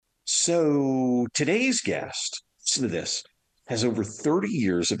So today's guest, listen to this, has over 30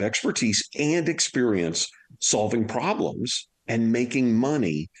 years of expertise and experience solving problems and making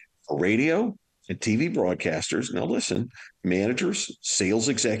money for radio and TV broadcasters. Now, listen, managers, sales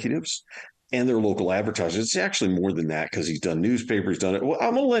executives, and their local advertisers. It's actually more than that because he's done newspaper, he's done it. Well,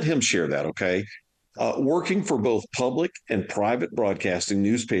 I'm going to let him share that, okay? Working for both public and private broadcasting,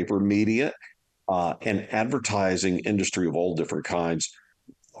 newspaper, media, and advertising industry of all different kinds.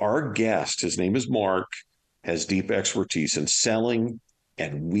 Our guest, his name is Mark, has deep expertise in selling,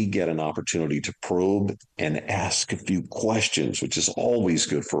 and we get an opportunity to probe and ask a few questions, which is always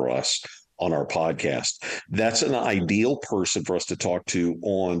good for us on our podcast. That's an ideal person for us to talk to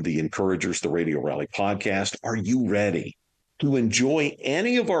on the Encouragers, the Radio Rally podcast. Are you ready to enjoy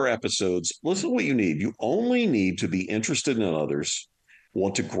any of our episodes? Listen to what you need. You only need to be interested in others,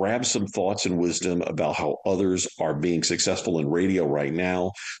 want to grab some thoughts and wisdom about how others are being successful in radio right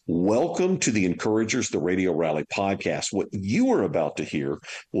now. Welcome to the Encouragers, the Radio Rally podcast. What you are about to hear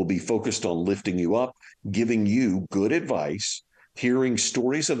will be focused on lifting you up, giving you good advice, hearing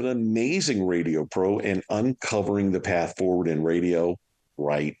stories of an amazing radio pro, and uncovering the path forward in radio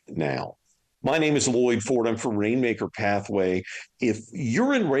right now. My name is Loyd Ford. I'm from Rainmaker Pathway. If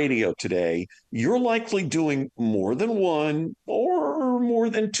you're in radio today, you're likely doing more than one or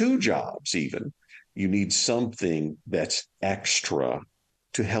more than two jobs even. You need something that's extra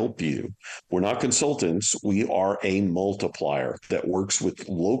to help you. We're not consultants. We are a multiplier that works with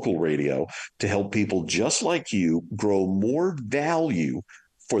local radio to help people just like you grow more value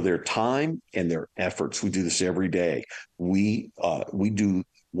for their time and their efforts. We do this every day. We do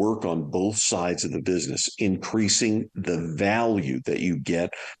work on both sides of the business, increasing the value that you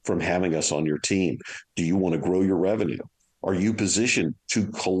get from having us on your team. Do you want to grow your revenue? Are you positioned to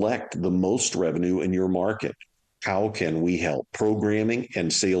collect the most revenue in your market? How can we help? Programming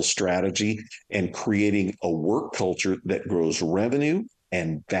and sales strategy and creating a work culture that grows revenue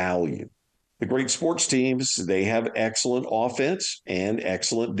and value. The great sports teams, they have excellent offense and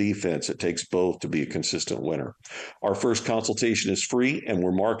excellent defense. It takes both to be a consistent winner. Our first consultation is free, and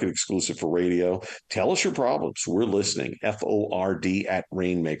we're market exclusive for radio. Tell us your problems. We're listening.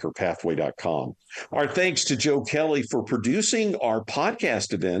 FORD@rainmakerpathway.com. Our thanks to Joe Kelly for producing our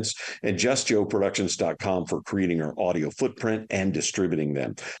podcast events and JustJoeProductions.com for creating our audio footprint and distributing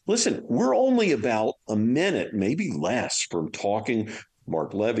them. Listen, we're only about a minute, maybe less, from talking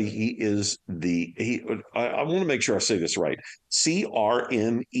Mark Levy. I want to make sure I say this right.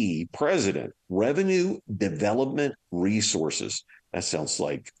 CRME, President, Revenue Development Resources. That sounds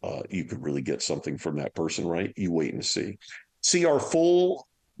like you could really get something from that person, right? You wait and see. See our full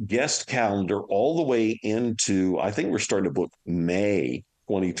guest calendar all the way into, I think we're starting to book May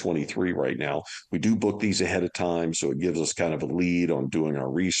 2023 right now. We do book these ahead of time, so it gives us kind of a lead on doing our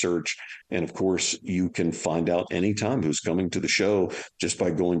research. And of course, you can find out anytime who's coming to the show just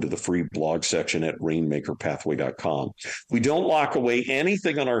by going to the free blog section at rainmakerpathway.com. We don't lock away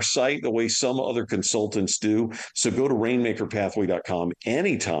anything on our site the way some other consultants do. So go to rainmakerpathway.com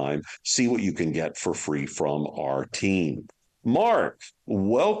anytime, see what you can get for free from our team. Mark,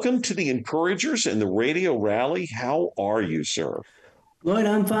 welcome to the Encouragers and the Radio Rally. How are you, sir? Loyd,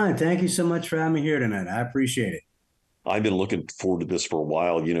 I'm fine. Thank you so much for having me here tonight. I appreciate it. I've been looking forward to this for a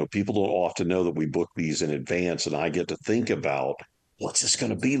while. You know, people don't often know that we book these in advance, and I get to think about what's this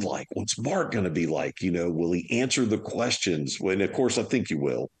going to be like? What's Mark going to be like? You know, will he answer the questions? And of course, I think you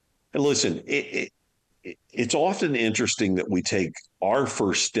will. And listen, it's often interesting that we take our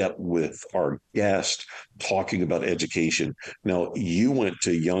first step with our guest talking about education. Now, you went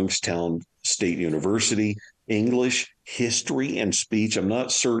to Youngstown State University, English, history, and speech. I'm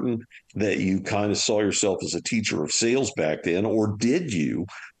not certain that you kind of saw yourself as a teacher of sales back then, or did you?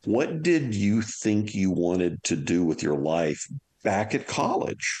 What did you think you wanted to do with your life back at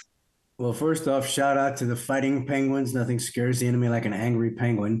college? Well, first off, shout out to the Fighting Penguins. Nothing scares the enemy like an angry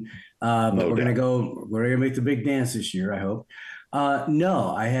penguin. But we're going to make the big dance this year, I hope.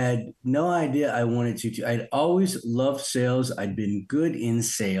 No, I had no idea I wanted to. I'd always loved sales. I'd been good in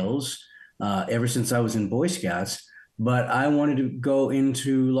sales ever since I was in Boy Scouts, but I wanted to go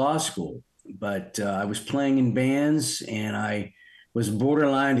into law school. But I was playing in bands, and I was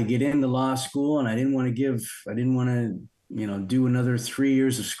borderline to get into law school, and I didn't want to, do another 3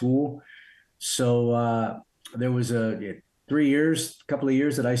 years of school. So there was a couple of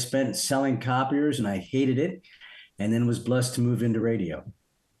years that I spent selling copiers, and I hated it, and then was blessed to move into radio.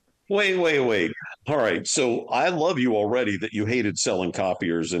 Wait. All right. So I love you already that you hated selling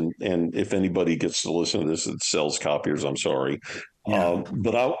copiers. And if anybody gets to listen to this that sells copiers, I'm sorry. Yeah.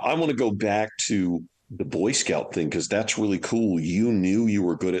 But I want to go back to the Boy Scout thing, because that's really cool. You knew you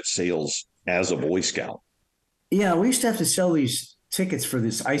were good at sales as a Boy Scout. Yeah, we used to have to sell these tickets for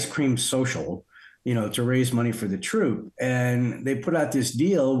this ice cream social, to raise money for the troop. And they put out this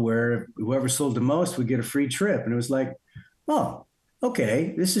deal where whoever sold the most would get a free trip. And it was like, oh,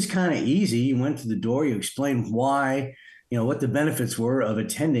 okay, this is kind of easy. You went to the door, you explained why, what the benefits were of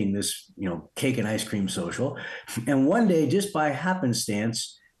attending this, cake and ice cream social. And one day, just by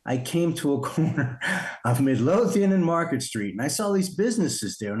happenstance, I came to a corner of Midlothian and Market Street, and I saw these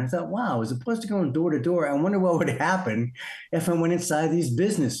businesses there, and I thought, wow, as opposed to going door to door, I wonder what would happen if I went inside these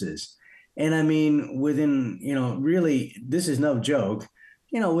businesses. And I mean, within, really, this is no joke,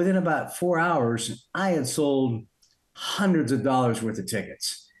 within about 4 hours, I had sold hundreds of dollars worth of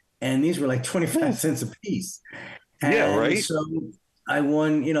tickets. And these were like 25 cents a piece. Yeah, And right. so I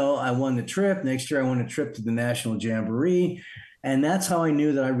won the trip. Next year, I won a trip to the National Jamboree. And that's how I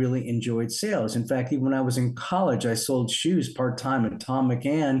knew that I really enjoyed sales. In fact, even when I was in college, I sold shoes part-time at Tom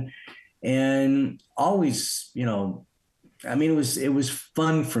McAn, and always, I mean, it was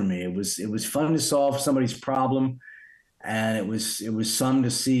fun for me. It was fun to solve somebody's problem, and it was fun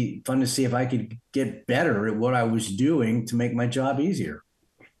to see if I could get better at what I was doing to make my job easier.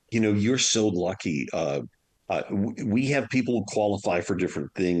 You're so lucky. We have people qualify for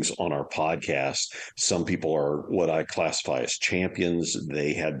different things on our podcast. Some people are what I classify as champions.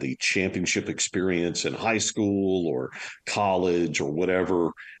 They had the championship experience in high school or college or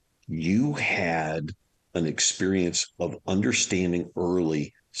whatever. You had an experience of understanding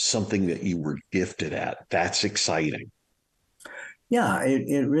early something that you were gifted at. That's exciting. Yeah,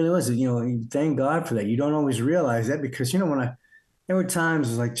 it really was. Thank God for that. You don't always realize that because there were times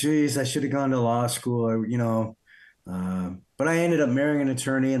it's like, geez, I should have gone to law school, but I ended up marrying an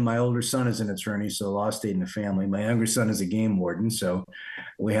attorney, and my older son is an attorney, so law stayed in the family. My younger son is a game warden, so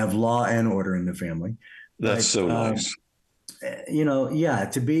we have law and order in the family. That's But so nice. yeah,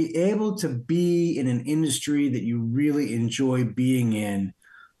 to be able to be in an industry that you really enjoy being in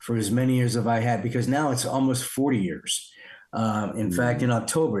for as many years as I had, because now it's almost 40 years. In fact, in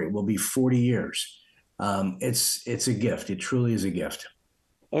October, it will be 40 years. It's a gift. It truly is a gift.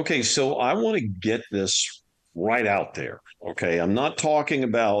 Okay, so I want to get this right out there. Okay, I'm not talking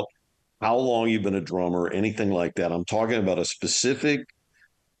about how long you've been a drummer, anything like that. I'm talking about a specific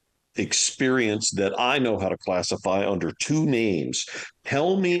experience that I know how to classify under two names.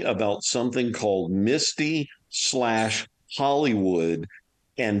 Tell me about something called Misty slash Hollywood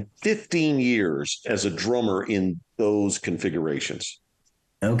and 15 years as a drummer in those configurations.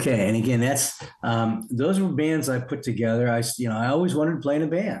 Okay, and again, those were bands I put together. I always wanted to play in a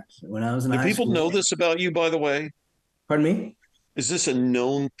band when I was in Do high people school. know this about you, by the way? Pardon me? Is this a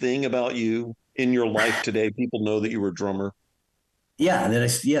known thing about you in your life today? People know that you were a drummer. Yeah,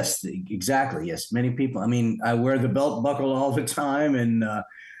 yes, exactly. Yes, many people. I mean, I wear the belt buckle all the time, and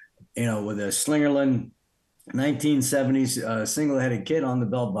with a Slingerland 1970s single-headed kit on the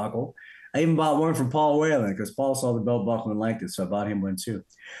belt buckle. I even bought one from Paul Whalen because Paul saw the belt buckle and liked it, so I bought him one too.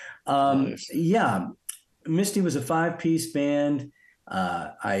 Nice. Yeah, Misty was a five-piece band.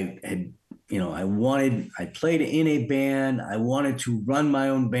 I had, I played in a band. I wanted to run my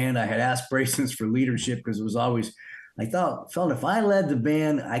own band. I had aspirations for leadership because it was always, I felt if I led the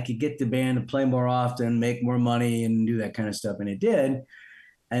band, I could get the band to play more often, make more money, and do that kind of stuff. And it did.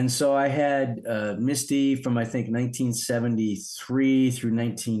 And so I had Misty from, I think, 1973 through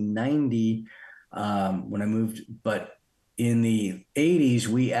 1990 when I moved. But in the 80s,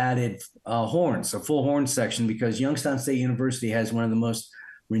 we added horns, a full horn section, because Youngstown State University has one of the most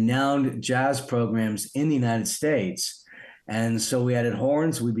renowned jazz programs in the United States. And so we added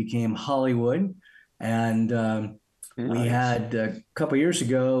horns. We became Hollywood. And we Nice. had a couple of years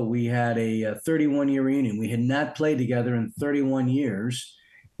ago, we had a 31-year reunion. We had not played together in 31 years.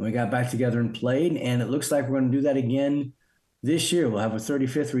 We got back together and played, and it looks like we're going to do that again this year. We'll have a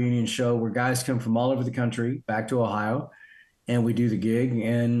 35th reunion show where guys come from all over the country back to Ohio, and we do the gig.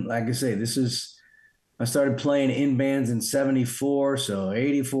 And like I say, I started playing in bands in 74, so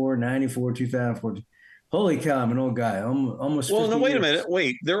 84, 94, 2004. Holy cow, I'm an old guy. Almost Well, no, 50 wait a years. minute.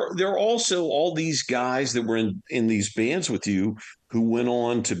 Wait, there are also all these guys that were in these bands with you who went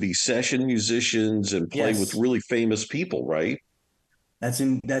on to be session musicians and play with Yes. really famous people, right? That's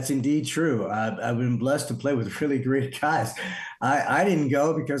indeed true. I've been blessed to play with really great guys. I didn't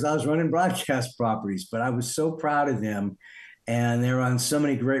go because I was running broadcast properties, but I was so proud of them, and they're on so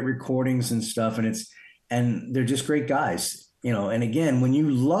many great recordings and stuff. And they're just great guys, And again, when you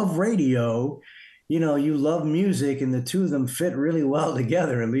love radio, you love music, and the two of them fit really well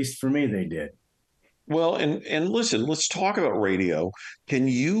together. At least for me, they did. Well, and listen, let's talk about radio. Can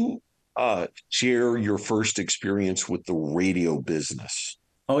you share your first experience with the radio business?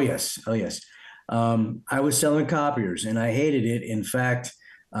 Oh, yes. Oh, yes. I was selling copiers and I hated it. In fact,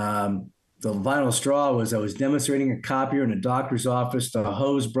 the final straw was I was demonstrating a copier in a doctor's office. The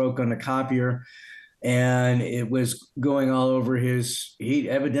hose broke on the copier and it was going all over he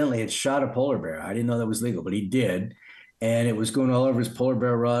evidently had shot a polar bear. I didn't know that was legal, but he did. And it was going all over his polar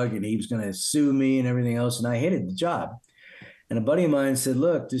bear rug and he was going to sue me and everything else. And I hated the job. And a buddy of mine said,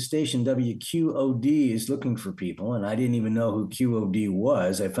 look, this station WQOD is looking for people. And I didn't even know who QOD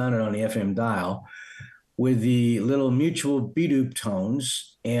was. I found it on the FM dial with the little mutual beat-oop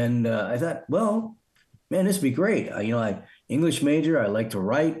tones. And I thought, well, man, this would be great. I English major. I like to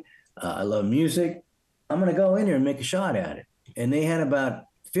write. I love music. I'm going to go in here and make a shot at it. And they had about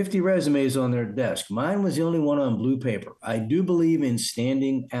 50 resumes on their desk. Mine was the only one on blue paper. I do believe in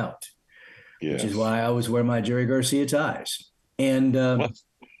standing out, which is why I always wear my Jerry Garcia ties. And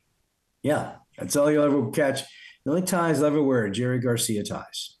yeah, that's all you'll ever catch. The only ties I'll ever wear are Jerry Garcia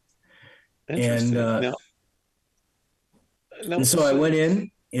ties. Interesting. And so I went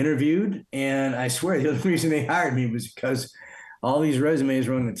in, interviewed, and I swear the only reason they hired me was because all these resumes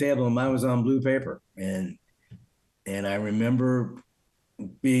were on the table and mine was on blue paper. And I remember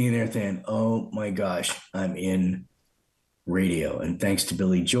being in there thinking, oh my gosh, I'm in radio. And thanks to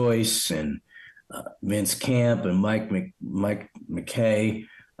Billy Joyce and Vince Camp and Mike McKay,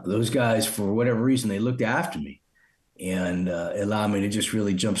 those guys, for whatever reason, they looked after me and allowed me to just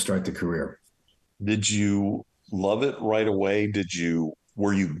really jumpstart the career. Did you love it right away?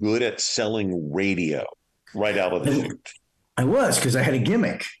 Were you good at selling radio right out of the chute? I was, because I had a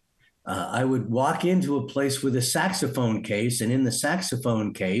gimmick. I would walk into a place with a saxophone case, and in the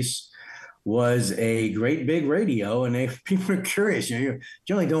saxophone case was a great big radio, and people are curious. You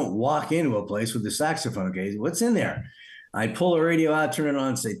generally don't walk into a place with a saxophone case. What's in there? I'd pull a radio out, turn it on,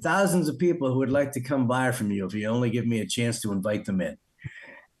 and say, thousands of people who would like to come buy from you if you only give me a chance to invite them in.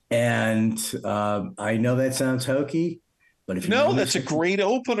 And I know that sounds hokey, but if you no, that's a great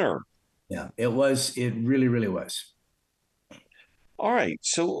opener. Yeah, it was. It really, really was. All right.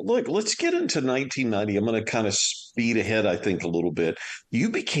 So look, let's get into 1990. I'm going to kind of speed ahead, I think, a little bit. You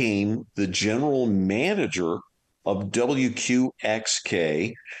became the general manager of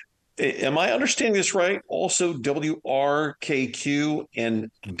WQXK. Am I understanding this right? Also WRKQ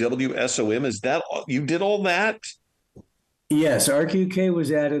and WSOM. Is that you did all that? Yes, RQK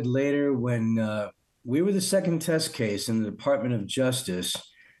was added later when we were the second test case in the Department of Justice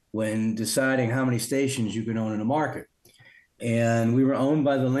when deciding how many stations you could own in a market. And we were owned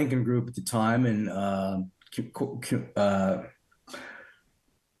by the Lincoln Group at the time, and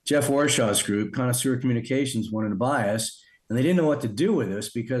Jeff Warshaw's group, Connoisseur Communications, wanted to buy us, and they didn't know what to do with us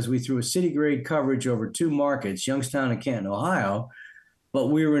because we threw a city-grade coverage over two markets, Youngstown and Canton, Ohio, but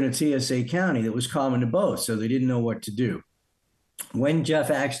we were in a TSA county that was common to both, so they didn't know what to do. When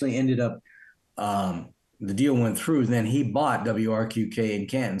Jeff actually ended up, the deal went through, then he bought WRQK in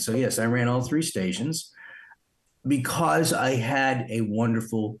Canton. So yes, I ran all three stations because I had a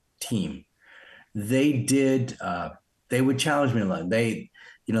wonderful team. They would challenge me a lot.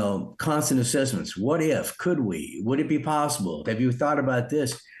 Constant assessments. What if, could we, would it be possible? Have you thought about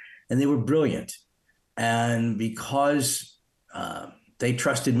this? And they were brilliant. And because they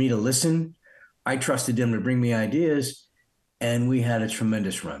trusted me to listen, I trusted them to bring me ideas. And we had a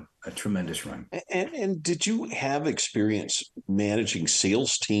tremendous run. And did you have experience managing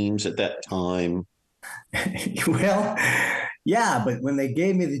sales teams at that time? Well, yeah, but when they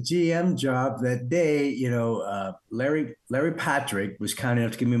gave me the GM job that day, Larry Patrick was kind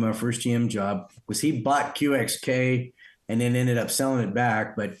enough to give me my first GM job because he bought QXK and then ended up selling it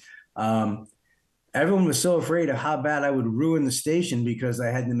back. But everyone was so afraid of how bad I would ruin the station because I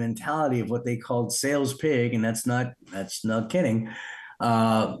had the mentality of what they called sales pig, and that's not kidding.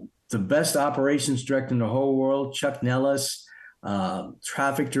 The best operations director in the whole world, Chuck Nellis,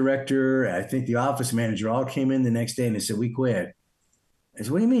 traffic director, I think the office manager, all came in the next day and they said, we quit. I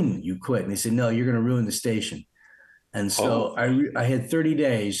said, what do you mean you quit? And they said, no, you're going to ruin the station. And so I had 30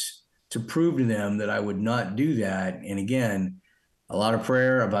 days to prove to them that I would not do that. And again, a lot of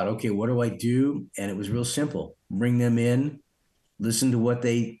prayer about, okay, what do I do? And it was real simple. Bring them in, listen to what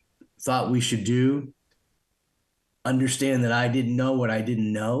they thought we should do, understand that I didn't know what I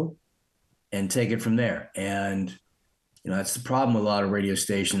didn't know, and take it from there. And that's the problem with a lot of radio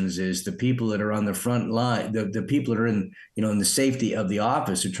stations is the people that are on the front line, the people that are in the safety of the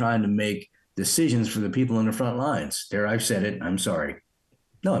office are trying to make decisions for the people on the front lines. There, I've said it. I'm sorry.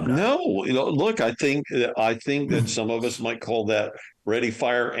 No, I'm not. No, look, I think that some of us might call that ready,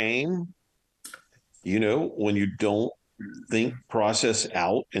 fire, aim. When you don't think process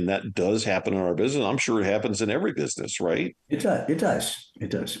out, and that does happen in our business. I'm sure it happens in every business, right? It does. It does. It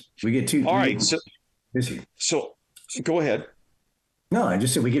does. We get All we right. get busy. So go ahead. No, I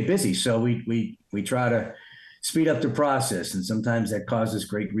just said we get busy, so we try to speed up the process, and sometimes that causes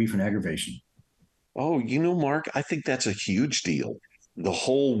great grief and aggravation. Oh, Mark, I think that's a huge deal. The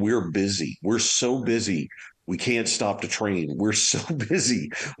whole we're busy. We're so busy. We can't stop to train. We're so busy.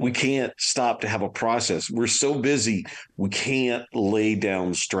 We can't stop to have a process. We're so busy. We can't lay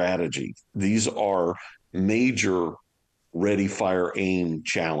down strategy. These are major ready, fire, aim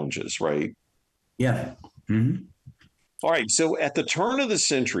challenges, right? Yeah. Mm-hmm. All right. So at the turn of the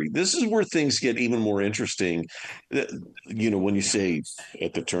century, this is where things get even more interesting. When you say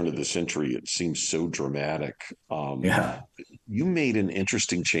at the turn of the century, it seems so dramatic. Yeah. You made an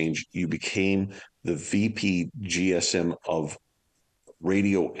interesting change. You became the VP GSM of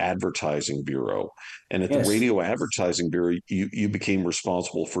Radio Advertising Bureau. And at the Yes. Radio Advertising Bureau, you became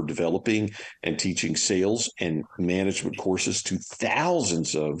responsible for developing and teaching sales and management courses to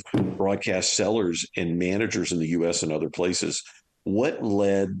thousands of broadcast sellers and managers in the US and other places. What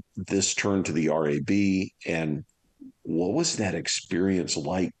led this turn to the RAB, and what was that experience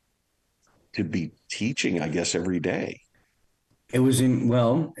like to be teaching, I guess, every day? It was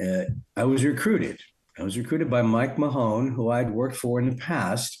I was recruited. I was recruited by Mike Mahone, who I'd worked for in the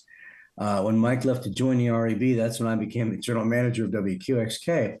past. When Mike left to join the REB, that's when I became the general manager of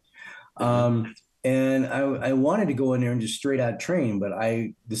WQXK. And I wanted to go in there and just straight out train, but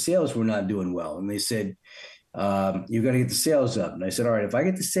the sales were not doing well. And they said, you got to get the sales up. And I said, all right, if I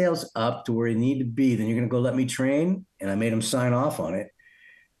get the sales up to where you need to be, then you're going to go let me train. And I made them sign off on it.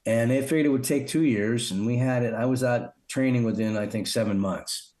 And they figured it would take 2 years. And we had it. I was out training within, I think, 7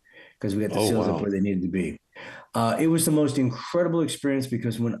 months because we got the sales up where they needed to be. It was the most incredible experience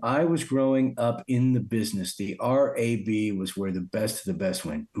because when I was growing up in the business, the RAB was where the best of the best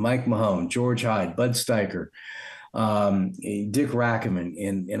went. Mike Mahone, George Hyde, Bud Steicher, Dick Rackerman,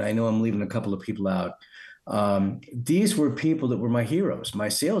 and I know I'm leaving a couple of people out. These were people that were my heroes, my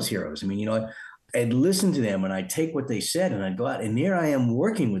sales heroes. I mean, I'd listen to them and I'd take what they said and I'd go out and there I am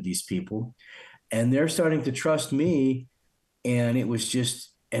working with these people and they're starting to trust me. And it was just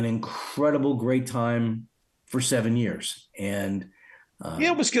an incredible, great time for 7 years. And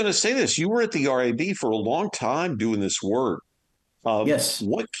I was going to say this. You were at the RAB for a long time doing this work. Yes.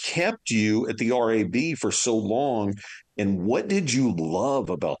 What kept you at the RAB for so long, and what did you love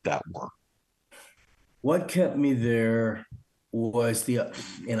about that work? What kept me there was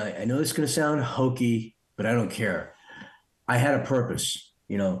and I know this is going to sound hokey, but I don't care. I had a purpose.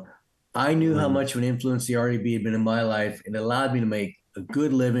 I knew how much of an influence the REB had been in my life. It allowed me to make a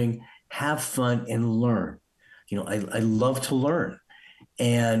good living, have fun, and learn. I love to learn.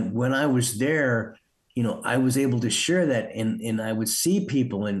 And when I was there, I was able to share that and I would see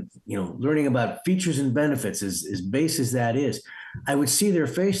people and, learning about features and benefits as base as that is, I would see their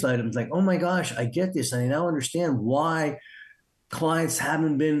face light up. It's like, oh my gosh, I get this. I now understand why clients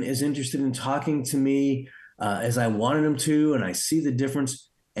haven't been as interested in talking to me as I wanted them to. And I see the difference.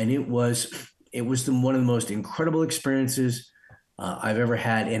 And it was one of the most incredible experiences I've ever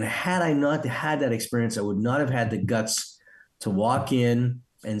had. And had I not had that experience, I would not have had the guts to walk in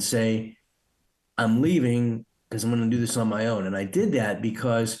and say, I'm leaving because I'm going to do this on my own. And I did that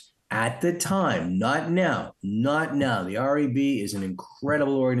because at the time, not now, the REB is an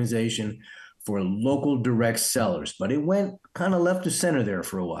incredible organization for local direct sellers, but it went kind of left to center there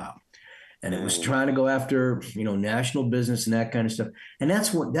for a while. And it was trying to go after, national business and that kind of stuff. And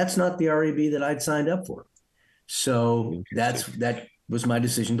that's not the REB that I'd signed up for. So that was my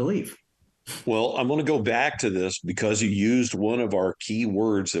decision to leave. Well, I'm going to go back to this because you used one of our key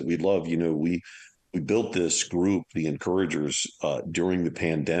words that we love. We built this group, the Encouragers, during the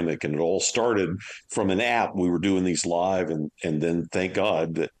pandemic, and it all started from an app. We were doing these live, and then thank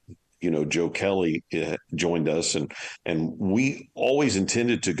God that Joe Kelly joined us, and we always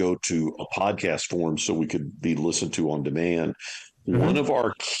intended to go to a podcast form so we could be listened to on demand. One of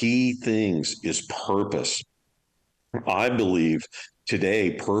our key things is purpose. I believe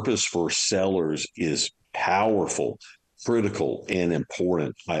today purpose for sellers is powerful, critical, and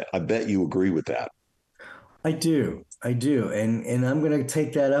important. I bet you agree with that. I do. And I'm going to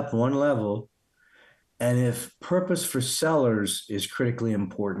take that up one level. And if purpose for sellers is critically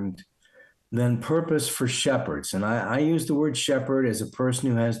important, then purpose for shepherds. And I use the word shepherd as a person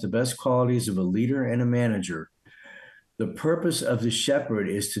who has the best qualities of a leader and a manager. The purpose of the shepherd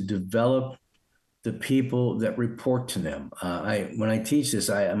is to develop the people that report to them. When I teach this,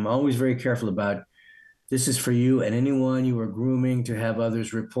 I'm always very careful about this is for you and anyone you are grooming to have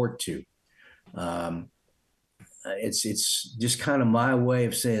others report to. it's just kind of my way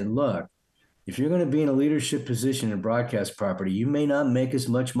of saying, look, if you're going to be in a leadership position in broadcast property, you may not make as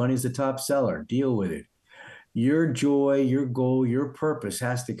much money as the top seller. Deal with it. Your joy, your goal, your purpose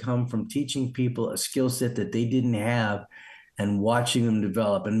has to come from teaching people a skill set that they didn't have and watching them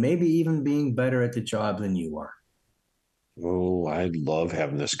develop and maybe even being better at the job than you are. Oh, I love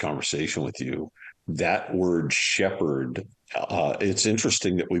having this conversation with you. That word shepherd, it's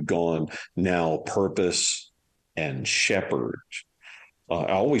interesting that we've gone now purpose and shepherd.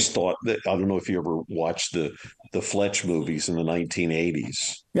 I always thought that, I don't know if you ever watched the Fletch movies in the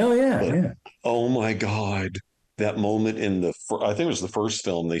 1980s, Oh, yeah, but yeah. oh my God, that moment in I think it was the first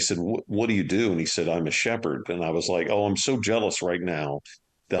film, they said, What do you do? And he said, I'm a shepherd. And I was like, oh, I'm so jealous right now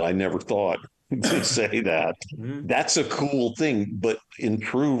that I never thought to say that. Mhm. That's a cool thing. But in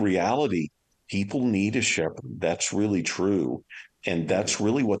true reality, people need a shepherd. That's really true. And that's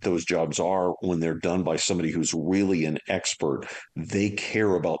really what those jobs are when they're done by somebody who's really an expert. They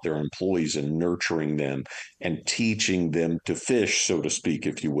care about their employees and nurturing them and teaching them to fish, so to speak,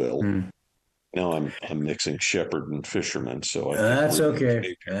 if you will. Mm. Now I'm mixing shepherd and fisherman, so I can't That's really okay.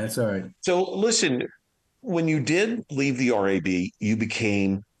 mistake. That's all right. So listen, when you did leave the RAB, you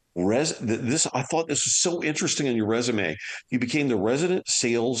became this. I thought this was so interesting on your resume. You became the resident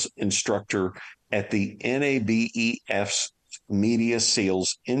sales instructor at the NABEF's Media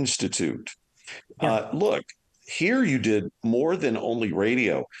Sales Institute. Yeah. Look, here you did more than only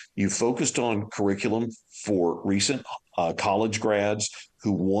radio. You focused on curriculum for recent college grads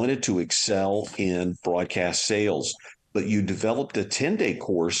who wanted to excel in broadcast sales, but you developed a 10-day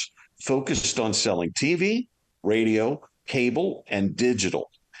course focused on selling TV, radio, cable, and digital.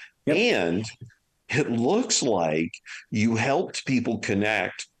 Yep. And it looks like you helped people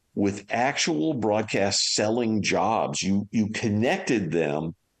connect with actual broadcast selling jobs. You connected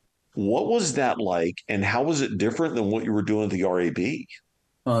them. What was that like, and how was it different than what you were doing at the RAB?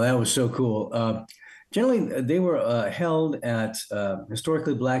 Oh, that was so cool. Generally, they were held at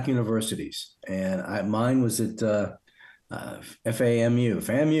historically Black universities, and mine was at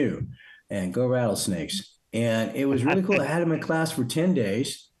FAMU, and Go Rattlesnakes. And it was really cool. I had them in class for 10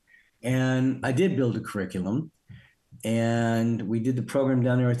 days, and I did build a curriculum. And we did the program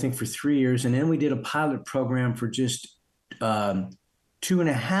down there, I think, for 3 years. And then we did a pilot program for just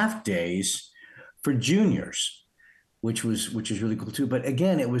 2.5 days for juniors, which is really cool too. But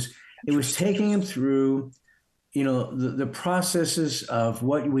again, it was taking them through, the processes of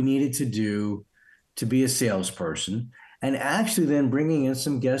what we needed to do to be a salesperson, and actually then bringing in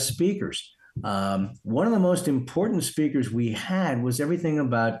some guest speakers. One of the most important speakers we had was everything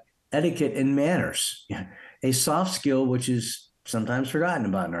about etiquette and manners, a soft skill which is sometimes forgotten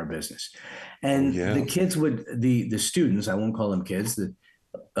about in our business. Oh, And yeah. the kids the students, I won't call them kids,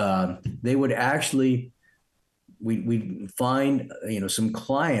 they would actually we find some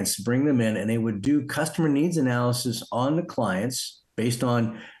clients, bring them in, and they would do customer needs analysis on the clients based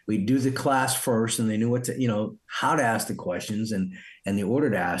on, we do the class first, and they knew what to, how to ask the questions and the order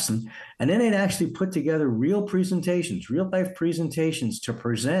to ask them, and then they'd actually put together real life presentations to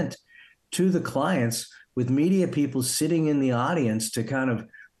present to the clients, with media people sitting in the audience to kind of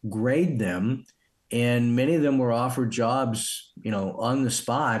grade them. And many of them were offered jobs on the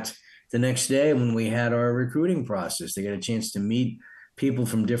spot the next day when we had our recruiting process. They got a chance to meet people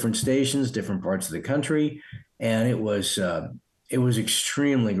from different stations, different parts of the country, and it was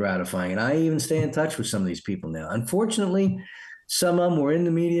extremely gratifying. And I even stay in touch with some of these people now. Unfortunately, some of them were in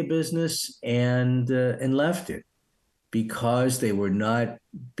the media business and left it because they were not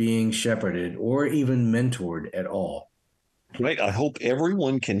being shepherded or even mentored at all. Right. I hope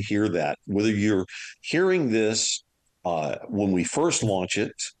everyone can hear that, whether you're hearing this when we first launch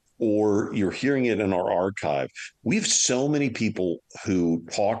it or you're hearing it in our archive. We have so many people who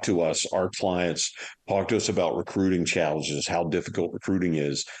talk to us, our clients talk to us about recruiting challenges, how difficult recruiting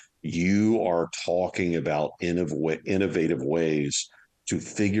is. You are talking about innovative ways to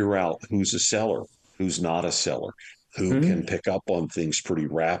figure out who's a seller, who's not a seller, who can pick up on things pretty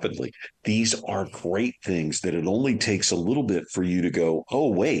rapidly. These are great things that it only takes a little bit for you to go, oh,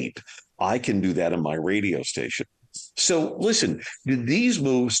 wait, I can do that in my radio station. So listen, these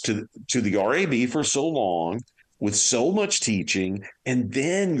moves to the RAB for so long with so much teaching, and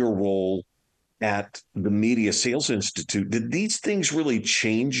then your role at the Media Sales Institute, did these things really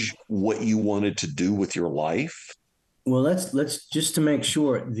change what you wanted to do with your life? Well, let's just to make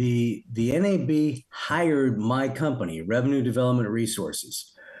sure, the NAB hired my company, Revenue Development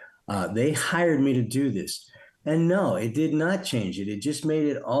Resources. They hired me to do this, and no, it did not change it. It just made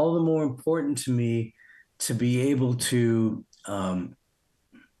it all the more important to me to be able to, I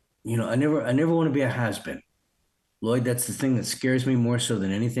never want to be a has-been. Loyd, that's the thing that scares me more so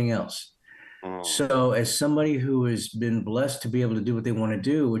than anything else. Oh, So, as somebody who has been blessed to be able to do what they want to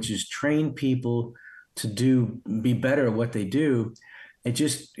do, which is train people to be better at what they do, it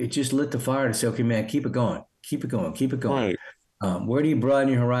just lit the fire to say, okay, man, keep it going, keep it going, keep it going. right. Where do you broaden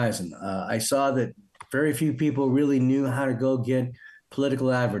your horizon? I saw that very few people really knew how to go get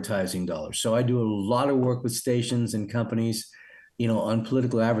political advertising dollars. So I do a lot of work with stations and companies, on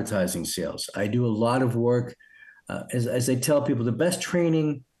political advertising sales. I do a lot of work, as I tell people, the best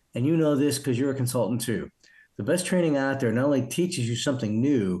training, and you know this because you're a consultant too, the best training out there not only teaches you something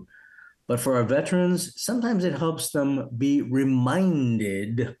new, but for our veterans, sometimes it helps them be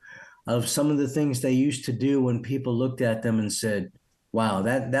reminded of some of the things they used to do when people looked at them and said, wow,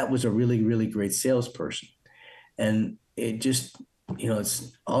 that was a really, really great salesperson. And it just,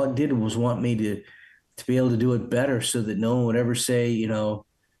 it's all it did was want me to be able to do it better so that no one would ever say,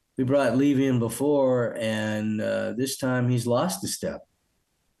 we brought Levy in before and this time he's lost a step.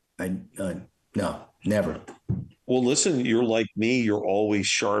 No, never. Well, listen, you're like me. You're always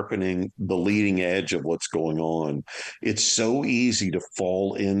sharpening the leading edge of what's going on. It's so easy to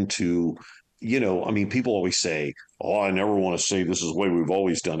fall into, I mean, people always say, oh, I never want to say this is the way we've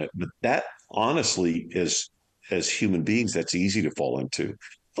always done it. But that honestly is, as human beings, that's easy to fall into.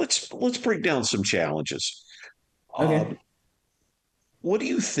 Let's break down some challenges. Okay. Um, what do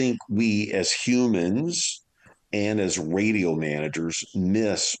you think we as humans and as radio managers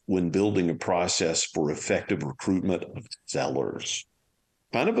miss when building a process for effective recruitment of sellers?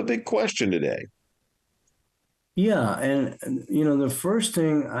 Kind of a big question today. Yeah, and the first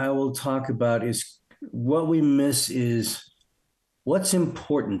thing I will talk about is what we miss is what's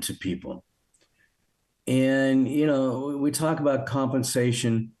important to people. And we talk about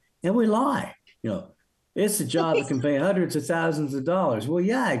compensation and we lie. It's a job that can pay hundreds of thousands of dollars. Well,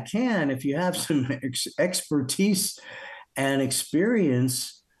 yeah, it can if you have some expertise and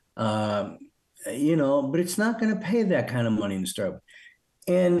experience, but it's not going to pay that kind of money to start with.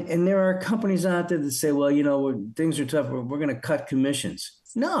 And there are companies out there that say, well, things are tough. We're going to cut commissions.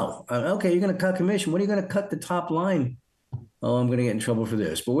 No, okay, you're going to cut commission. What are you going to cut the top line? Oh, I'm going to get in trouble for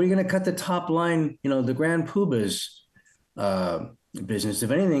this. But what are you going to cut the top line? The grand poobah's business.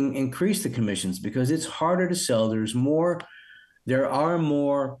 If anything, increase the commissions because it's harder to sell. There are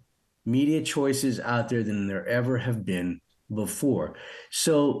more media choices out there than there ever have been before.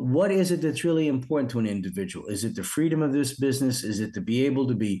 So what is it that's really important to an individual? Is it the freedom of this business? Is it to be able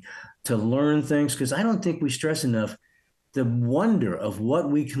to learn things? Because I don't think we stress enough the wonder of what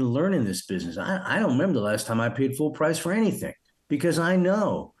we can learn in this business. I don't remember the last time I paid full price for anything because I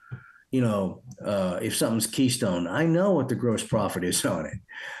know, if something's Keystone, I know what the gross profit is on it.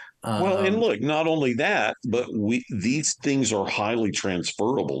 Well, and Um, look, not only that, but these things are highly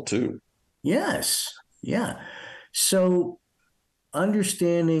transferable too. yes, yeah. So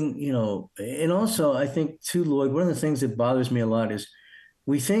understanding, and also I think too, Loyd, one of the things that bothers me a lot is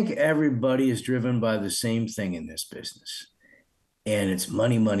we think everybody is driven by the same thing in this business, and it's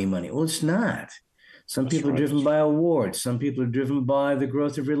money, money, money. Well, it's not. Some That's people are right. driven by awards. Some people are driven by the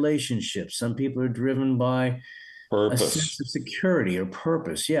growth of relationships. Some people are driven by a sense Purpose. of security or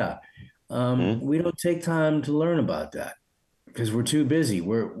purpose. Yeah. Hmm? We don't take time to learn about that because we're too busy.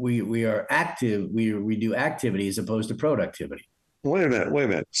 We are active. We do activity as opposed to productivity. Wait a minute, wait a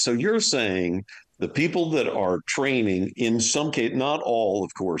minute. So you're saying the people that are training, in some case, not all,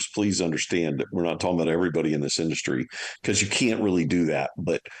 of course, please understand that we're not talking about everybody in this industry because you can't really do that.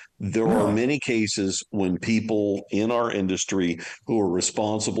 But there are No. many cases when people in our industry who are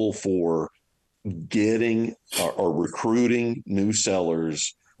responsible for getting or recruiting new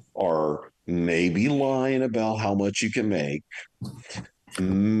sellers are maybe lying about how much you can make,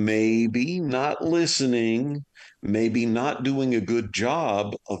 maybe not listening, maybe not doing a good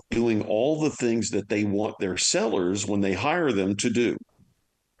job of doing all the things that they want their sellers when they hire them to do.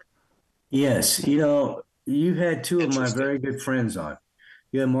 Yes. You had two of my Interesting. very good friends on.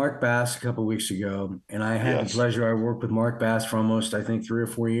 You had Mark Bass a couple of weeks ago, and I had the Yes. pleasure. I worked with Mark Bass for almost, I think, 3 or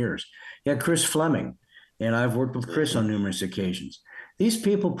 4 years. You had Chris Fleming, and I've worked with Chris Mhm. on numerous occasions. These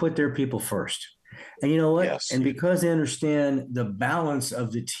people put their people first. And you know what? Yes. And because they understand the balance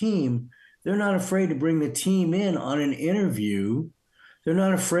of the team, they're not afraid to bring the team in on an interview. They're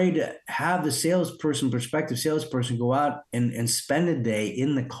not afraid to have the prospective salesperson, go out and spend a day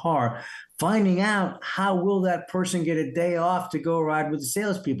in the car finding out how will that person get a day off to go ride with the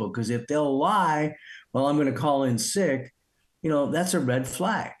salespeople. Because if they'll lie, well, I'm going to call in sick, that's a red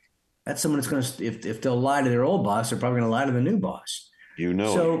flag. That's someone that's going to, if they'll lie to their old boss, they're probably going to lie to the new boss. You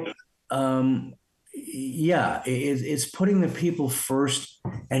know it. So, yeah, it's putting the people first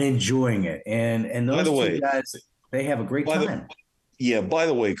and enjoying it. And By the those two way, guys. They have a great By the time. Yeah, by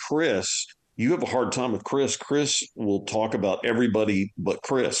the way, Chris, you have a hard time with Chris. Chris will talk about everybody but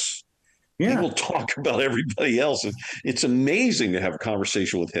Chris. He will Yeah. talk about everybody else. It's amazing to have a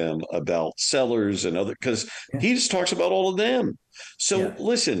conversation with him about sellers and other, because Yeah. he just talks about all of them. So Yeah.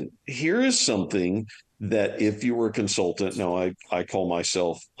 listen, here is something that if you were a consultant, no, I call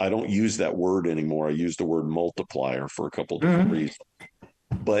myself, I don't use that word anymore. I use the word multiplier for a couple of different Mhm. reasons.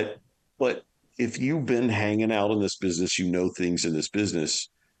 But but if you've been hanging out in this business, you know things in this business.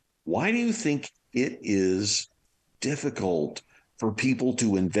 Why do you think it is difficult for people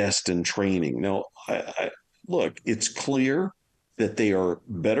to invest in training? Now, look, it's clear that they are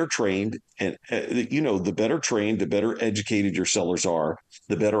better trained, and the better trained, the better educated your sellers are,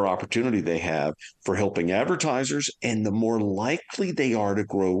 the better opportunity they have for helping advertisers, and the more likely they are to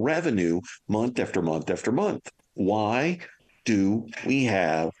grow revenue month after month after month. Why do we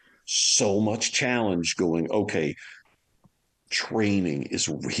have so much challenge going? Okay, training is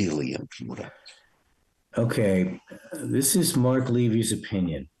really important. Okay. This is Mark Levy's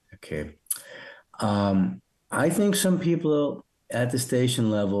opinion. Okay. Um, I think some people at the station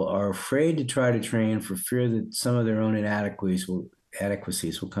level are afraid to try to train for fear that some of their own inadequacies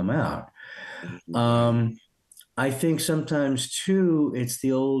will come out. Um, I think sometimes too, it's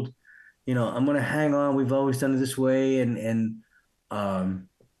the old, I'm going to hang on. We've always done it this way, and um,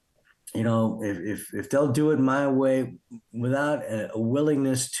 if they'll do it my way without a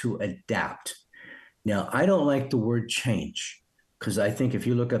willingness to adapt. Now, I don't like the word change because I think if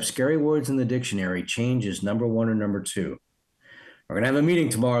you look up scary words in the dictionary, change is number one or number two. We're going to have a meeting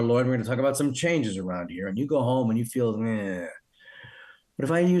tomorrow, Lloyd. We're going to talk about some changes around here. And you go home and you feel, eh. But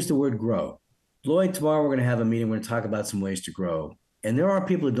if I use the word grow, Lloyd, tomorrow we're going to have a meeting. We're going to talk about some ways to grow. And there are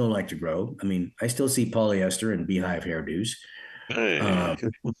people that don't like to grow. I mean, I still see polyester and beehive hairdos. Hey. Um,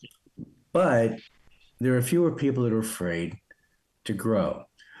 but there are fewer people that are afraid to grow.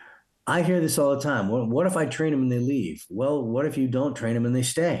 I hear this all the time. What if I train them and they leave? Well, what if you don't train them and they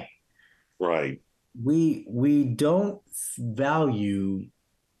stay? Right. We don't value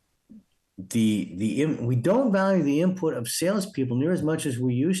we don't value the input of salespeople near as much as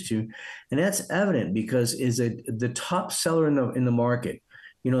we used to, and that's evident because the top seller in the market.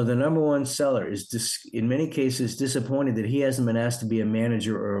 The number one seller is in many cases disappointed that he hasn't been asked to be a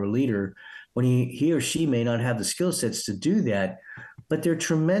manager or a leader when he or she may not have the skill sets to do that, but they're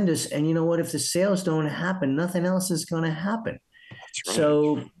tremendous. And you know what? If the sales don't happen, nothing else is going to happen. That's right.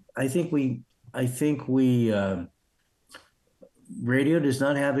 So I think we radio does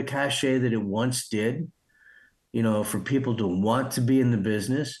not have the cachet that it once did. For people to want to be in the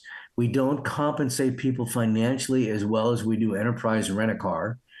business. We don't compensate people financially as well as we do enterprise rent a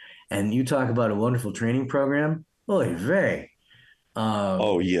car. And you talk about a wonderful training program. Oy vey.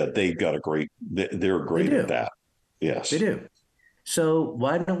 Oh, Um, yeah. They've got they're they great at do. that. They Yes. do. So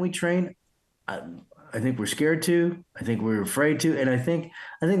why don't we train? I, I think we're scared to. I think we're afraid to. And I think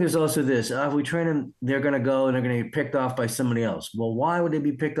there's also this. If we train them, they're going to go and they're going to get picked off by somebody else. Well, why would they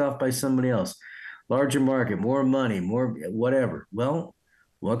be picked off by somebody else? Larger market, more money, more whatever. Well,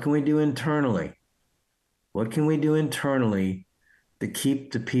 what can we do internally? What can we do internally to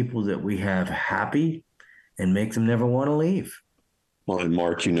keep the people that we have happy and make them never want to leave? Well, and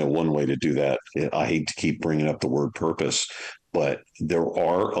Mark, one way to do that, I hate to keep bringing up the word purpose, but there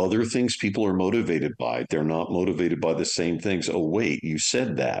are other things people are motivated by. They're not motivated by the same things. Oh, wait, you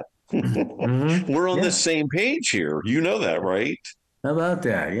said that. Mm-hmm. We're on the Yeah. same page here. You know that, right? How about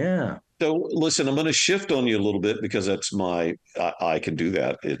that? Yeah. So listen, I'm going to shift on you a little bit because I can do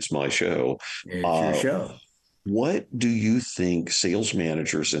that. It's my show. It's your Uh, show. what do you think sales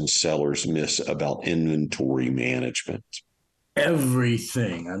managers and sellers miss about inventory management?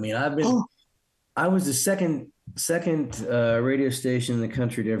 Everything. I mean, Oh, I was the second radio station in the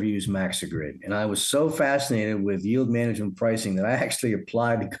country to ever use Maxigrid, and I was so fascinated with yield management pricing that I actually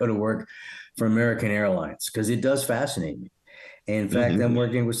applied to go to work for American Airlines because it does fascinate me. And in fact, I'm mhm.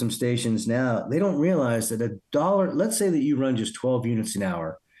 working with some stations now. They don't realize that a dollar. Let's say that you run just 12 units an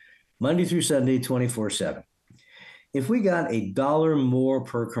hour, Monday through Sunday, 24/7. If we got a dollar more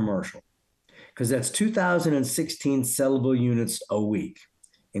per commercial, because that's 2016 sellable units a week,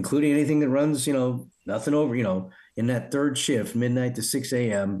 including anything that runs, nothing over, in that third shift, midnight to 6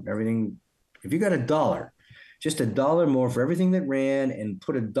 a.m., everything. If you got a dollar, just a dollar more for everything that ran and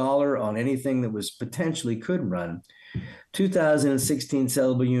put a dollar on anything that was potentially could run, 2016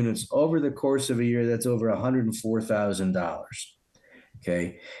 sellable units over the course of a year, that's over $104,000.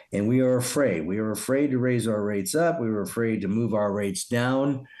 Okay. And we are afraid. We are afraid to raise our rates up. We were afraid to move our rates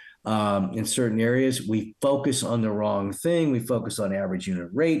down. in certain areas. We focus on the wrong thing. We focus on average unit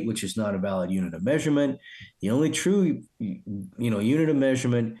rate, which is not a valid unit of measurement. The only true, unit of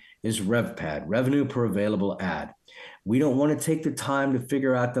measurement is RevPAD, revenue per available ad. We don't want to take the time to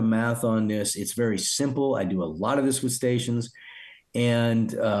figure out the math on this. It's very simple. I do a lot of this with stations.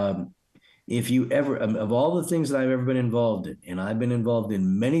 And if you ever, of all the things that I've ever been involved in, and I've been involved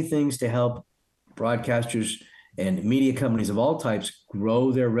in many things to help broadcasters and media companies of all types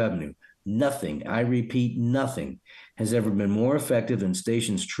grow their revenue, nothing, I repeat, nothing has ever been more effective than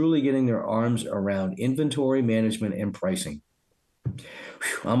stations truly getting their arms around inventory management and pricing.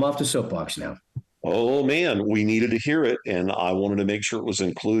 Whew, I'm off the soapbox now. Oh man, we needed to hear it, and I wanted to make sure it was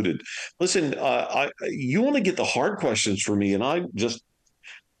included. Listen, you want to get the hard questions for me, and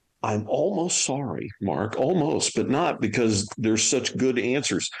I'm almost sorry, Mark, almost, but not because there's such good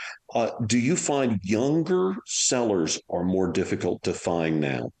answers. Do you find younger sellers are more difficult to find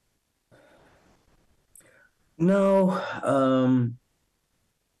now? No,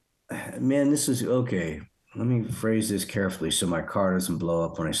 man, this is okay. Let me phrase this carefully so my car doesn't blow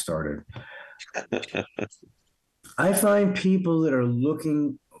up when I started. I find people that are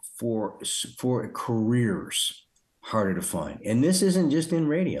looking for careers harder to find, and this isn't just in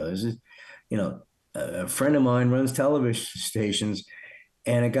radio. This is, a friend of mine runs television stations,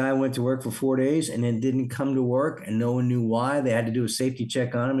 and a guy went to work for 4 days and then didn't come to work, and no one knew why. They had to do a safety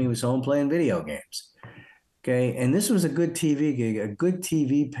check on him. He was home playing video games. Okay, and this was a good TV gig, a good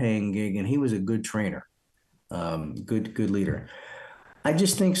TV paying gig, and he was a good trainer, good leader. I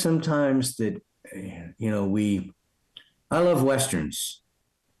just think sometimes that, I love Westerns,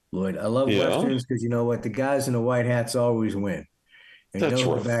 Lloyd. I love Yeah, Westerns because you know what? The guys in the white hats always win. And you that's know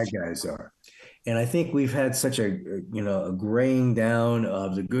what the right. bad guys are. And I think we've had such a graying down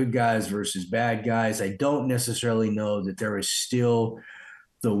of the good guys versus bad guys. I don't necessarily know that there is still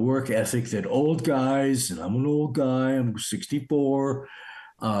the work ethic that old guys, and I'm an old guy, I'm 64,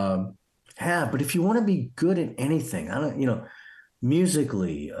 have. But if you want to be good at anything, I don't,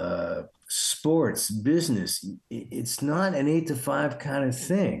 musically, sports, business, it's not an 8 to 5 kind of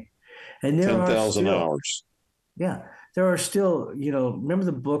thing. And there are 10,000 still, hours. yeah, there are still, remember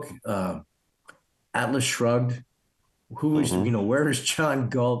the book Atlas Shrugged? Who is, Hmm. where is John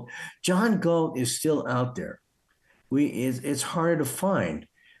Galt? John Galt is still out there. It's harder to find,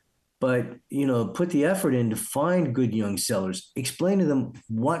 but put the effort in to find good young sellers. Explain to them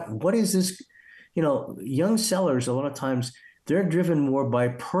what is this. Young sellers a lot of times they're driven more by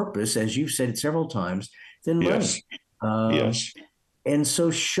purpose, as you've said it several times, than Yes, money. Um, yes. and so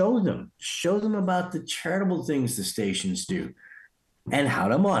show them about the charitable things the stations do and how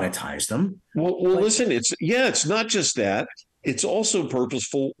to monetize them. Well, But listen, it's not just that. It's also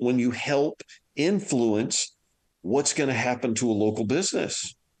purposeful when you help influence what's going to happen to a local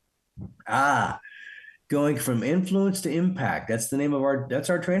business. ah, going from influence to impact. That's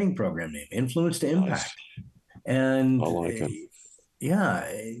our training program name, Influence to Impact. Nice. I And like it. yeah,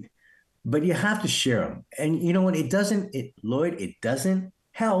 but you have to share them. And you know what? Lloyd, it doesn't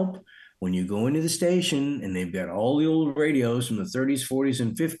help when you go into the station and they've got all the old radios from the 30s, 40s,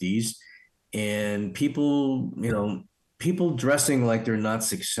 and 50s, and people dressing like they're not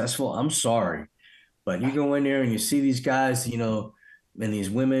successful. I'm sorry, but you go in there and you see these guys, and these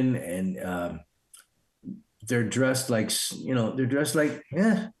women, and they're dressed like,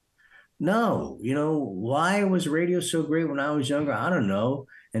 yeah, no, why was radio so great when I was younger? I don't know.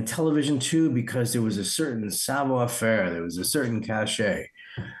 And television too, because there was a certain savoir faire, there was a certain cachet,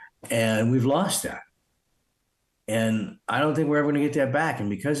 and we've lost that. And I don't think we're ever going to get that back. And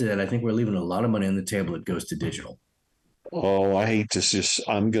because of that, I think we're leaving a lot of money on the table that goes to digital. Oh, I hate to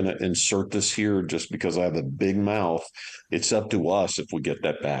I'm going to insert this here just because I have a big mouth. It's up to us if we get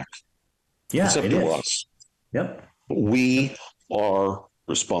that back. It's Yeah, up it to is. us. Yep. We are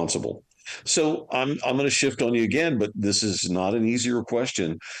responsible. So I'm going to shift on you again, but this is not an easier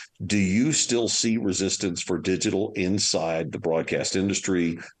question. Do you still see resistance for digital inside the broadcast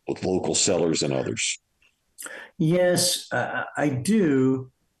industry with local sellers and others? Yes, I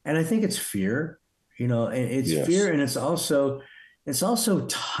do, and I think it's fear. It's Yes. fear, and it's also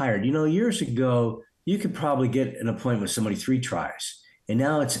tired. Years ago, you could probably get an appointment with somebody 3 tries, and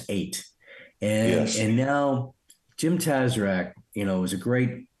now it's 8. And Yes. and now Jim Tazarek, was a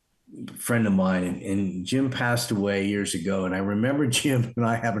great friend of mine, and Jim passed away years ago. And I remember Jim and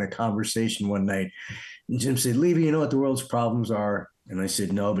I having a conversation one night, and Jim said, "Levy, you know what the world's problems are?" And I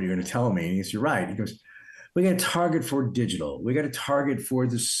said, "No, but you're going to tell me." And he said, "You're right." He goes, we got to target for digital. We got to target for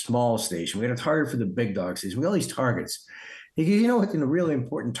the small station. We got to target for the big dog station. We got all these targets. He goes, you know what the really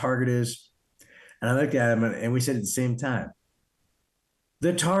important target is? And I looked at him and we said at the same time,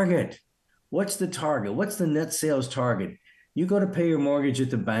 The target. What's the target? What's the net sales target? You go to pay your mortgage at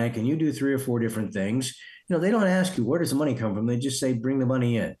the bank and you do 3 or 4 different things. They don't ask you, where does the money come from? They just say, bring the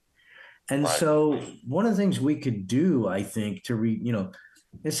money in. And Right. so one of the things we could do, I think,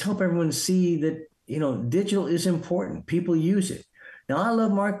 is help everyone see that, digital is important. People use it. Now, I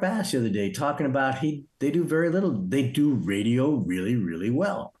love Mark Bass the other day talking about they do very little. They do radio really, really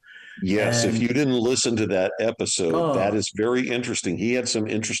well. Yes, if you And didn't listen to that episode, that oh, is very interesting. He had some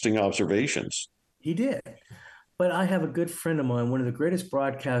interesting observations. he did. But I have a good friend of mine, one of the greatest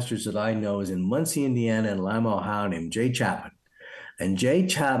broadcasters that I know is in Muncie, Indiana, and Lima, Ohio, named Jay Chapman. And Jay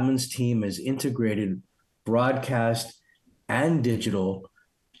Chapman's team has integrated broadcast and digital.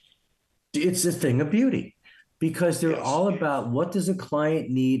 It's a thing of beauty because they're Yes. all about what does a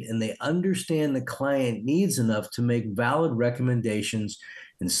client need, and they understand the client needs enough to make valid recommendations.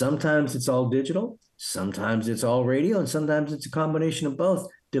 And sometimes it's all digital, sometimes it's all radio, and sometimes it's a combination of both,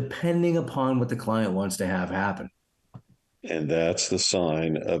 depending upon what the client wants to have happen. And that's the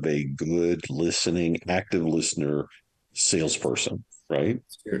sign of a good listening, active listener salesperson, right?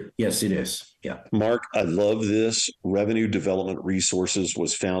 Sure. Yes, it is. Yeah. Mark, I love this. Revenue Development Resources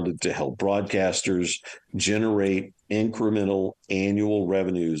was founded to help broadcasters generate incremental annual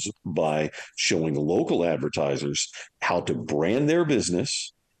revenues by showing local advertisers how to brand their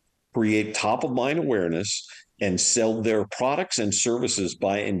business, create top of mind awareness, and sell their products and services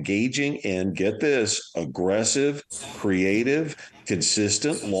by engaging in, get this, aggressive, creative,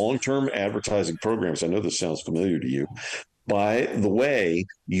 consistent, long term advertising programs. I know this sounds familiar to you. By the way,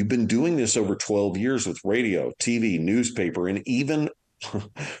 you've been doing this over 12 years with radio, TV, newspaper, and even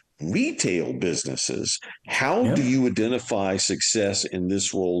retail businesses. How do Yep. you identify success in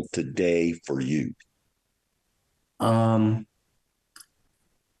this role today for you? Um,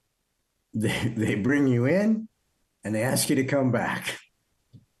 they bring you in and they ask you to come back.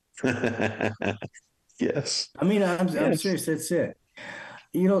 Yes. I mean, I'm Yes. serious. That's it.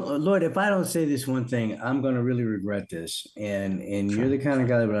 Lloyd, if I don't say this one thing, I'm going to really regret this. And you're the kind of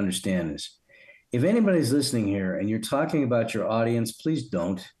guy that would understand this. If anybody's listening here and you're talking about your audience, please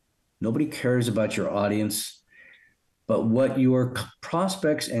don't. Nobody cares about your audience. But what your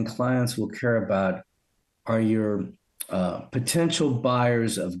prospects and clients will care about are your potential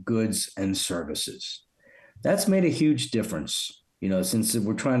buyers of goods and services. That's made a huge difference, since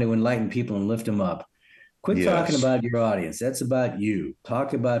we're trying to enlighten people and lift them up. Quit talking Yes. about your audience. That's about you.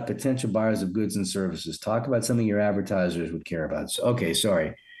 Talk about potential buyers of goods and services. Talk about something your advertisers would care about. So, okay,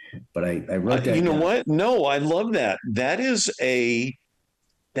 sorry, but I wrote You that know down. what? No, I love that. That is a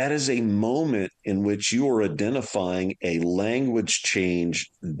moment in which you are identifying a language change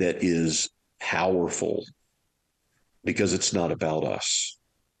that is powerful because it's not about us.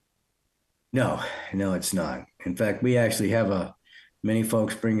 No, no, it's not. In fact, we actually have many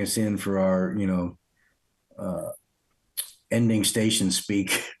folks bring us in for our, uh, ending station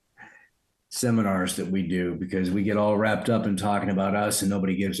speak seminars that we do because we get all wrapped up in talking about us and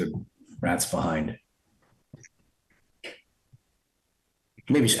nobody gives a rat's behind.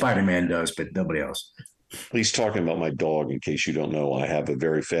 Maybe Spider-Man does, but nobody else. He's talking about my dog. In case you don't know, I have a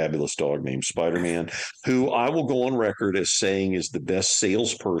very fabulous dog named Spider-Man, who I will go on record as saying is the best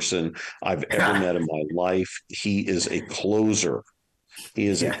salesperson I've ever met in my life. He is a closer. He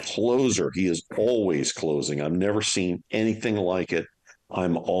is a Yeah. closer. He is always closing. I've never seen anything like it.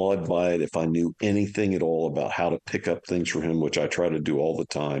 I'm awed by it. If I knew anything at all about how to pick up things from him, which I try to do all the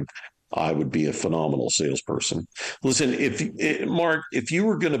time, I would be a phenomenal salesperson. Listen, Mark, if you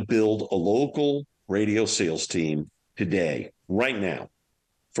were going to build a local radio sales team today, right now,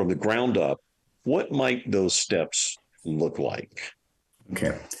 from the ground up, what might those steps look like?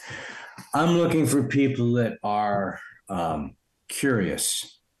 Okay. I'm looking for people that are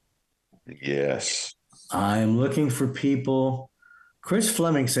curious. Yes. I'm looking for people. Chris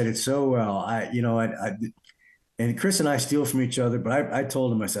Fleming said it so well. And Chris and I steal from each other, but I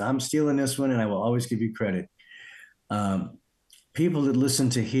told him, I said, I'm stealing this one and I will always give you credit. Um, People that listen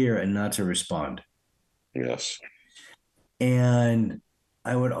to hear and not to respond. Yes. And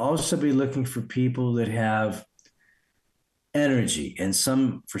I would also be looking for people that have energy. And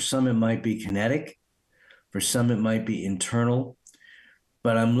for some, it might be kinetic, for some, it might be internal.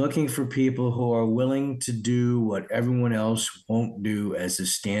 But I'm looking for people who are willing to do what everyone else won't do as a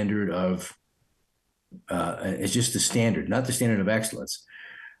standard of, it's just the standard, not the standard of excellence.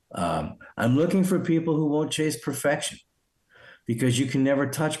 I'm looking for people who won't chase perfection because you can never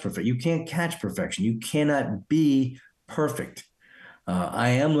touch perfect. You can't catch perfection. You cannot be perfect. I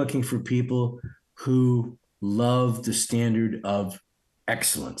am looking for people who love the standard of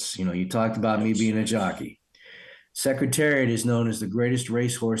excellence. You talked about me Yes. being a jockey. Secretariat is known as the greatest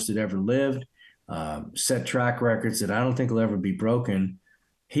racehorse that ever lived, set track records that I don't think will ever be broken.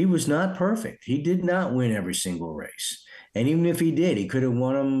 He was not perfect. He did not win every single race. And even if he did, he could have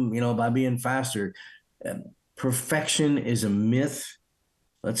won them, by being faster. Perfection is a myth.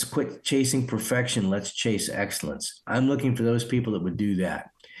 Let's quit chasing perfection. Let's chase excellence. I'm looking for those people that would do that.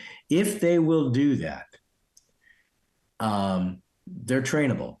 If they will do that, they're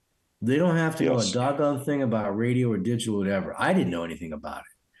trainable. They don't have to know a doggone thing about radio or digital, whatever. I didn't know anything about it.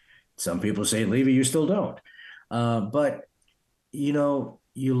 Some people say, Levy, you still don't. But,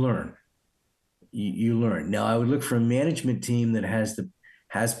 you learn. You learn. Now, I would look for a management team that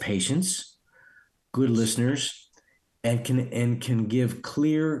has patience, good listeners, and can give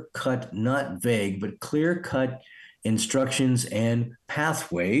clear-cut, not vague, but clear-cut instructions and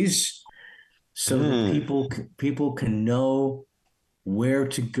pathways so that people can know where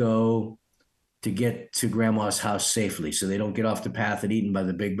to go to get to grandma's house safely, so they don't get off the path and eaten by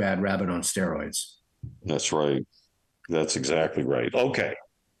the big bad rabbit on steroids. That's right. That's exactly right. Okay.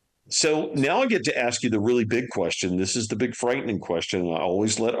 So now I get to ask you the really big question. This is the big frightening question. I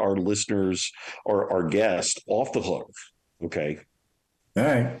always let our listeners or our guests off the hook. Okay. All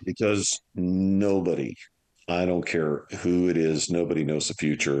right. Because nobody, I don't care who it is, nobody knows the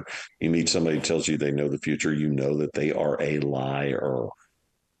future. You meet somebody who tells you they know the future, you know that they are a liar.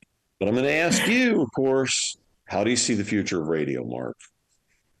 But I'm going to ask you, of course, how do you see the future of radio, Mark?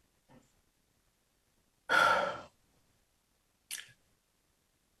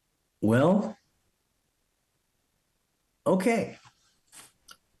 Well, okay.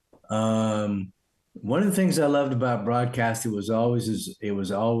 One of the things I loved about broadcast, it was always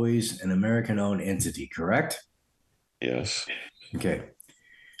an American-owned entity, correct? Yes. Okay.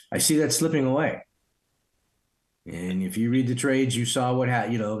 I see that slipping away. And if you read the trades, you saw what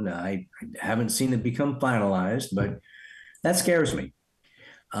happened. Now I haven't seen it become finalized, but that scares me.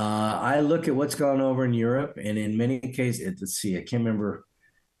 I look at what's gone over in Europe, and in many cases, let's see, I can't remember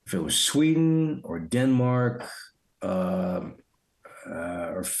if it was Sweden or Denmark or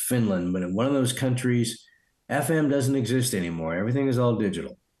Finland, but in one of those countries, FM doesn't exist anymore. Everything is all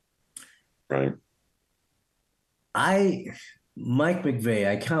digital. Right. Mike McVeigh,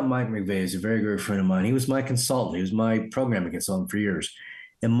 I count Mike McVeigh as a very good friend of mine. He was my consultant. He was my programming consultant for years.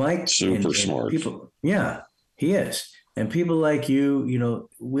 And Mike, super smart. People, yeah, he is. And people like you,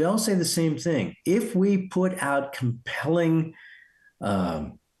 we all say the same thing. If we put out compelling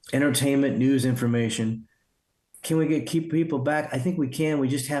entertainment, news, information, can we keep people back? I think we can. We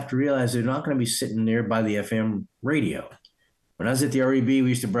just have to realize they're not going to be sitting there by the FM radio. When I was at the REB, we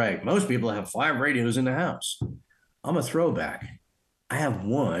used to brag, most people have 5 radios in the house. I'm a throwback. I have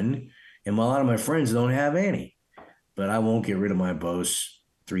one, and a lot of my friends don't have any. But I won't get rid of my Bose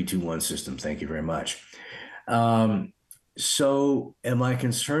 321 system. Thank you very much. So am I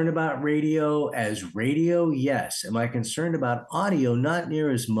concerned about radio as radio? Yes. Am I concerned about audio? Not near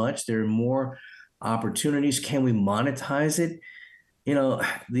as much. There are more opportunities. Can we monetize it?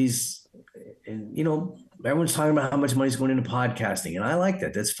 Everyone's talking about how much money's going into podcasting, and I like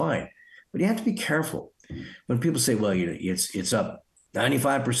that. That's fine. But you have to be careful. When people say, well, it's up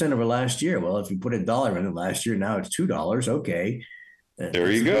 95% over last year. Well, if you put $1 in it last year, now it's $2. Okay. There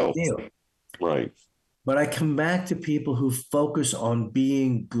you go. Right. But I come back to people who focus on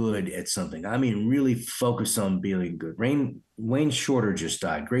being good at something. I mean, really focus on being good. Wayne Shorter just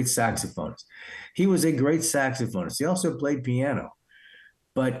died, great saxophonist. He was a great saxophonist. He also played piano,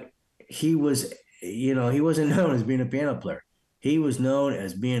 but he wasn't known as being a piano player. He was known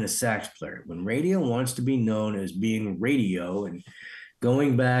as being a sax player. When radio wants to be known as being radio and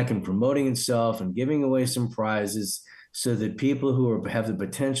going back and promoting itself and giving away some prizes, so that people who have the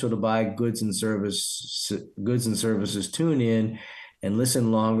potential to buy goods and services tune in and listen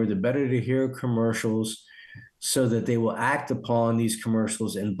longer, the better to hear commercials, so that they will act upon these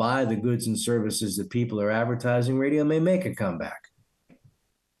commercials and buy the goods and services that people are advertising. Radio may make a comeback.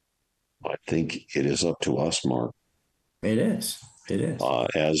 I think it is up to us, Mark. It is.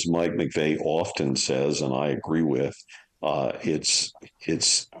 As Mike McVeigh often says, and I agree with, it's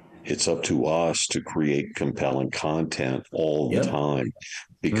up to us to create compelling content all the time,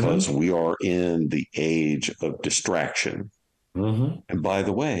 because we are in the age of distraction. And by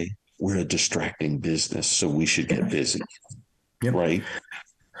the way, we're a distracting business, so we should get busy. Right?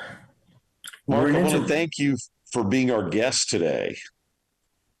 Mark, I want to thank you for being our guest today.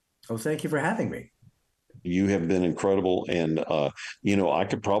 Oh, thank you for having me. You have been incredible. And, I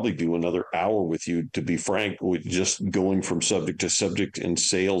could probably do another hour with you, to be frank, with just going from subject to subject in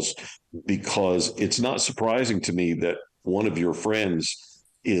sales, because it's not surprising to me that one of your friends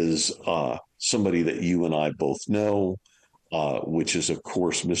is somebody that you and I both know, which is, of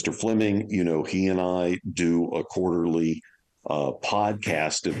course, Mr. Fleming. You know, he and I do a quarterly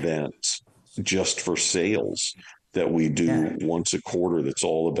podcast event just for sales that we do once a quarter, that's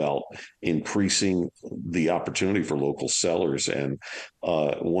all about increasing the opportunity for local sellers. And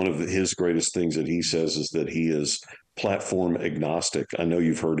one of his greatest things that he says is that he is platform agnostic. I know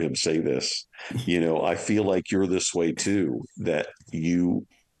you've heard him say this. You know, I feel like you're this way too, that you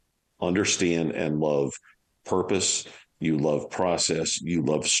understand and love purpose, you love process, you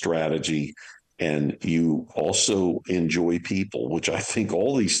love strategy, and you also enjoy people, which I think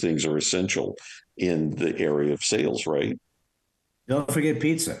all these things are essential in the area of sales, right? Don't forget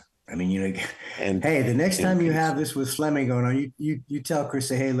pizza. I mean, And hey, the next time you pizza. have this with Fleming going on, you tell Chris,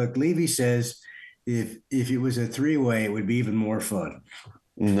 say, hey, look, Levy says if it was a three-way, it would be even more fun.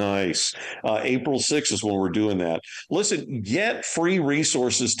 Nice. April 6th is when we're doing that. Listen, get free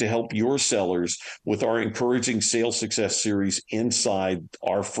resources to help your sellers with our Encouraging Sales Success series inside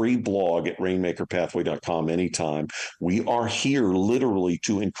our free blog at rainmakerpathway.com anytime. We are here literally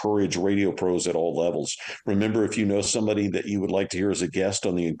to encourage radio pros at all levels. Remember, if you know somebody that you would like to hear as a guest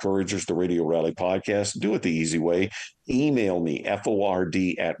on the Encouragers, the Radio Rally podcast, do it the easy way. Email me,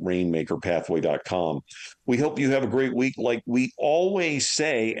 FORD@rainmakerpathway.com. We hope you have a great week. Like we always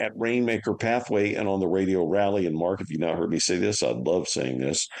say at Rainmaker Pathway and on the Radio Rally. And Mark, if you've not heard me say this, I love saying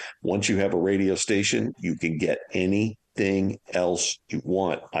this. Once you have a radio station, you can get anything else you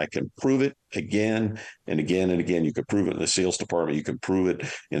want. I can prove it again and again and again. You can prove it in the sales department. You can prove it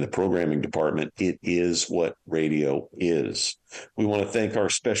in the programming department. It is what radio is. We want to thank our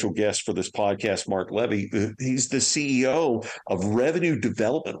special guest for this podcast, Mark Levy. He's the CEO of Revenue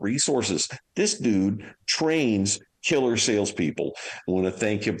Development Resources. This dude trains killer salespeople. I want to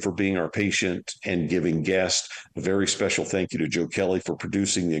thank him for being our patient and giving guest. A very special thank you to Joe Kelly for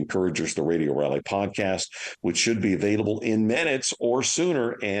producing the Encouragers, the Radio Rally podcast, which should be available in minutes or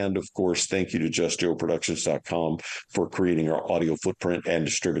sooner. And of course, thank you to JustJoeProductions.com for creating our audio footprint and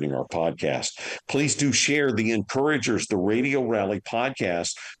distributing our podcast. Please do share the Encouragers, the Radio Rally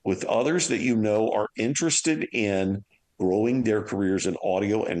podcast with others that you know are interested in growing their careers in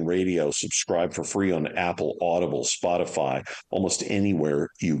audio and radio. Subscribe for free on Apple, Audible, Spotify, almost anywhere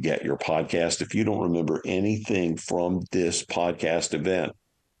you get your podcast. If you don't remember anything from this podcast event,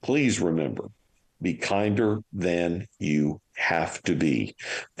 please remember, be kinder than you have to be.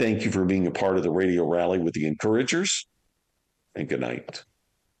 Thank you for being a part of the Radio Rally with the Encouragers, and good night.